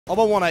I'm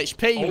on 1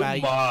 HP, oh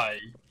mate. My.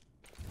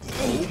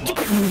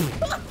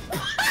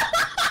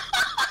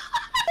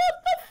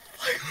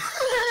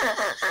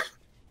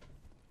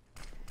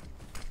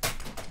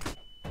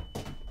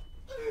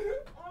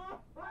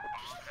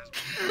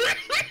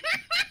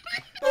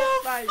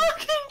 Oh my.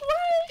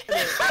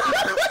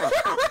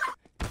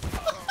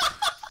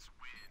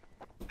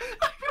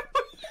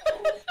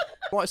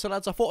 Right, so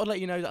lads, I thought I'd let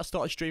you know that I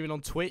started streaming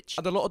on Twitch,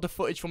 and a lot of the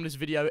footage from this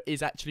video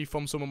is actually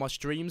from some of my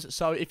streams.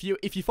 So if you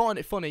find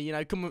it funny, you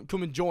know, come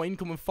and join,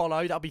 come and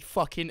follow. That'd be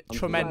fucking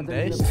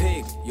tremendous.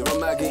 Pig, you're a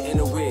maggot in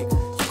a wig.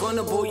 You're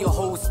gonna ball your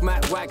whole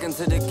smack wagon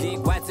to the gig.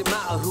 Why does it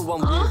matter who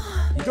I'm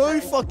with? Go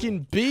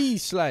fucking be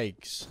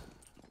Slags.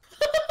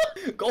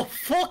 Go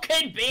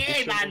fucking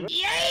be, man!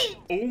 Yay!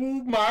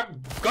 Oh my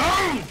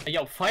god!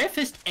 Yo, Fire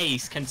Fist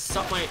Ace can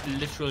suck my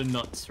literal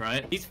nuts,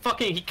 right?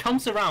 He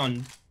comes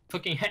around,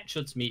 fucking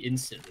headshots me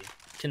instantly.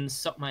 Can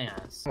suck my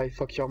ass. I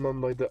fuck your mom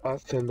by the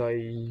ass and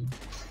I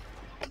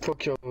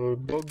fuck your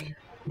dog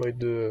by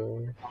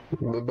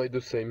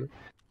the same.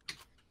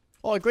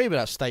 I agree with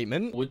that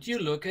statement. Would you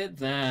look at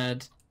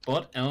that?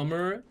 Bot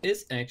Elmer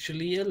is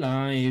actually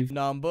alive.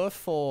 Number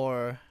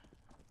 4.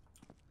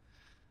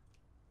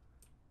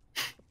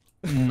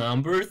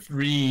 Number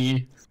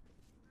 3.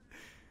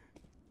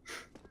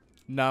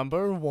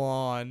 Number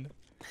 1.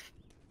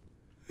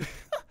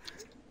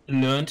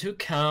 Learn to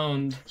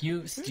count,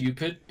 you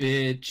stupid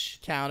bitch.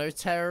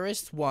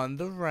 Counter-terrorist won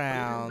the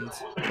round.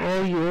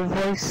 Oh, your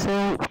voice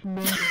so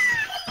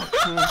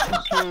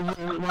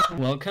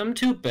Welcome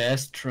to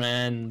Best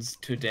Trends.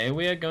 Today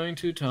we are going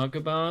to talk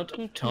about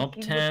top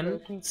 10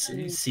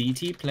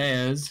 CT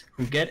players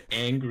who get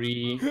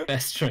angry.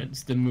 Best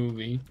Trends, the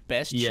movie.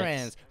 Best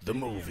Trends, the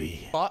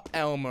movie. Bot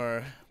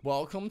Elmer,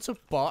 welcome to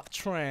Bot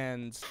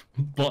Trends.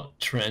 Bot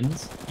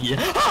Trends? Yeah.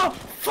 Oh,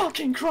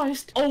 fucking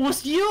Christ! Oh, it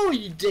was you,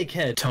 you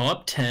dickhead!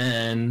 Top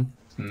 10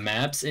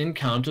 maps in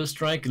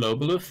Counter-Strike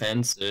Global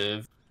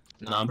Offensive.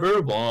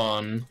 Number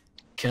 1,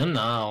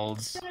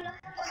 Canals.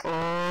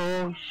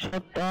 Oh,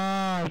 shut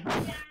up.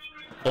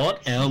 Bot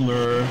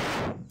Elmer.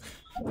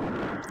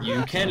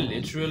 You can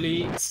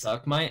literally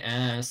suck my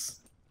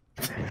ass.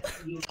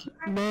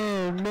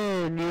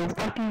 Man, you're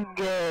fucking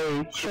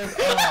gay. Shut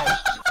up.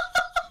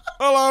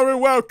 Hello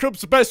and welcome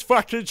to Best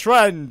Fucking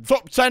Trend.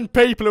 Top 10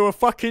 people who are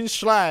fucking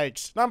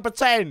slags. Number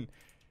 10.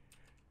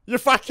 Your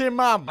fucking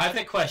mum. I have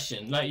a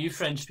question, like you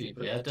French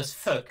people, yeah? Does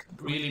fuck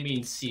really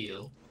mean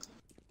seal?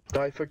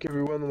 I fuck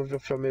everyone of your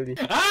family.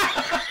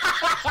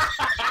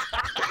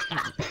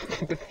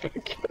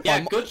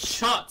 Yeah, good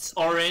shots,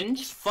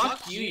 Orange.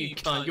 Fuck you, you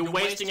cunt. You're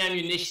wasting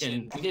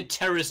ammunition. You're a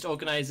terrorist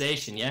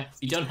organization, yeah?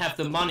 You don't have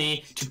the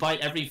money to buy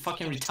every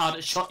fucking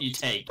retarded shot you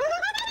take.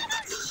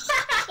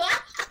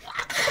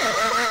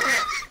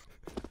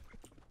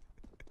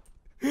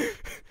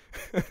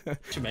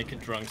 To make a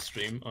drunk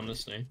stream,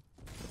 honestly.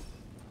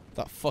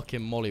 That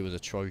fucking Molly was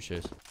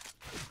atrocious.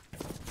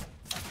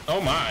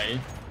 Oh my.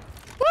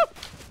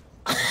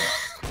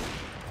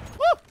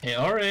 Hey,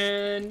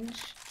 Orange.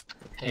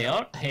 Hey,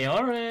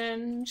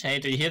 Orange. Hey,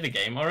 do you hear the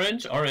game,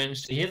 Orange?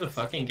 Orange, do you hear the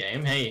fucking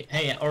game? Hey,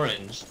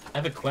 Orange. I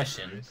have a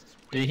question.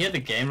 Do you hear the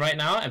game right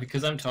now?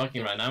 Because I'm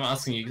talking right now, I'm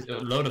asking you a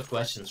load of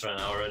questions right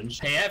now, Orange.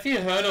 Hey, have you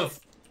heard of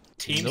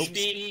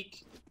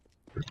TeamSpeak?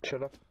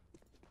 Shut up.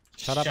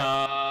 Shut up.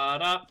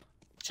 Shut up.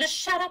 Just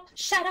shut up.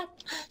 Shut up.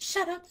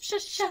 Shut up.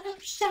 Just shut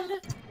up. Shut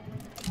up.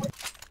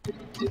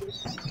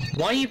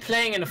 Why are you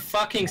playing in a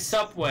fucking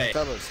subway?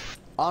 Fellas,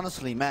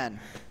 honestly, man,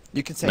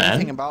 you can say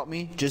anything about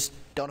me, just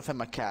don't offend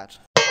my cat.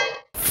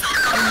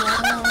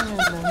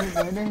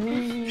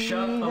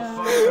 Shut the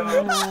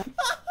fuck up.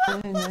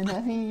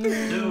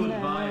 Dude,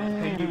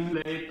 can you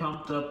play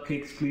Pumped Up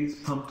Kicks, please?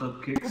 Pumped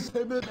Up Kicks.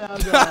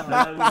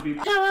 That would be...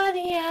 Come on,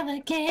 the other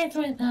kids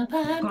with the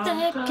pumped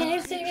up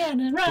kicks. You're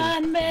gonna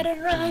run, better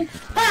run.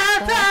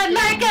 Run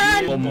like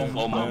a...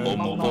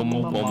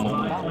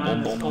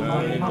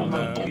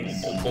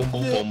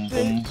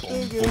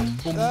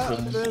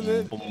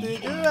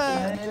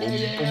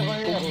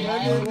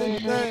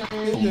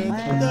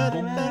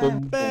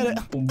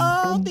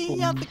 All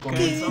the other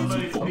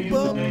kids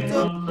pumped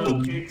up,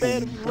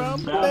 better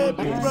run,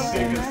 baby,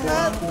 run.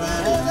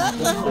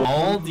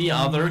 All the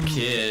other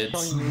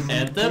kids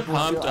at the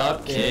Pumped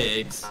Up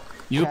Kicks.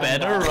 You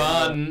better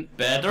run,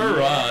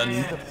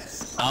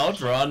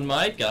 outrun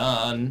my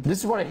gun. This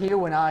is what I hear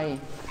when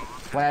I'm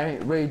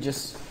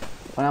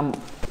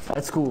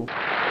at school.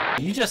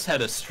 You just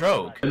had a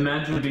stroke.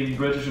 Imagine being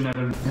British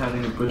and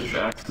having a British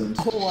accent.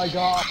 Oh my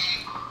god.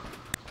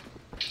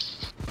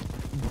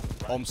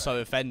 I'm so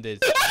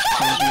offended.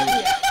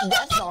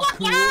 That's not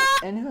cool.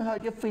 And who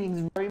hurt your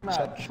feelings very much.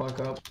 Shut the fuck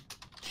up.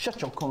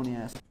 Shut your coney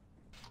ass.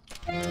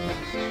 Yes!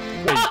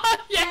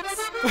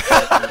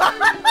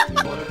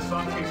 Let's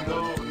fucking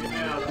go.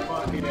 Yeah,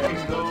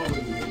 fucking go.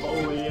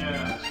 Oh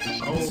yeah.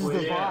 This is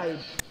the vibe.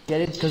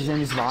 Get it? Because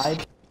then it's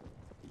vibe.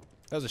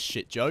 That was a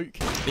shit joke.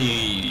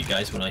 You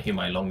guys wanna hear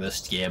my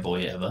longest yeah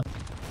boy ever?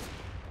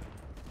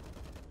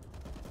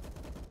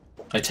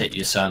 I take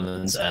your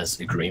silence as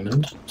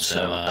agreement,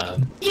 so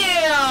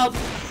yeah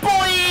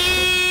boy!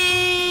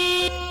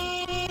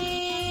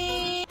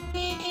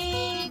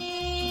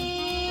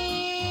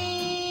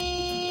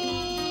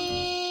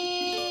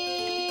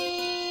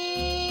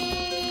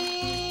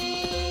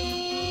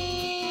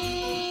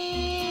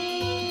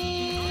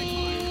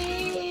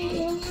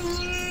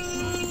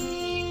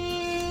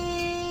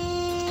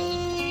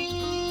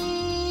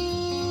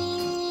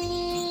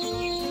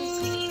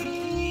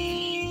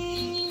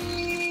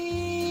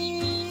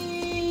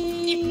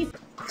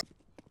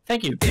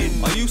 Thank you.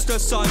 I used to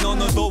sign on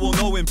the door with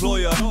no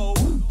employer,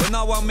 but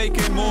now I'm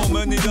making more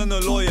money than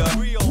a lawyer.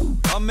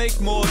 I make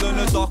more than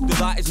a doctor,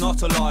 that is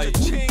not a lie.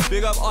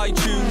 Big up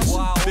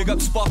iTunes, big up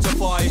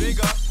Spotify.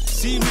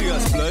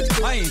 Serious blood,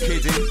 I ain't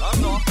kidding.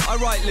 I'm not. I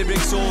write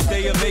lyrics all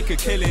day and make a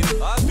killing.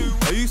 I do.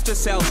 I used to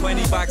sell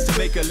 20 bags to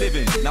make a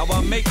living. Now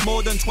I make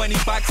more than 20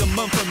 bags a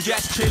month from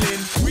just chilling.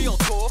 Real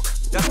talk.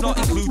 That's not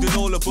including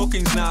all the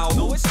bookings now.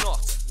 No, it's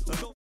not.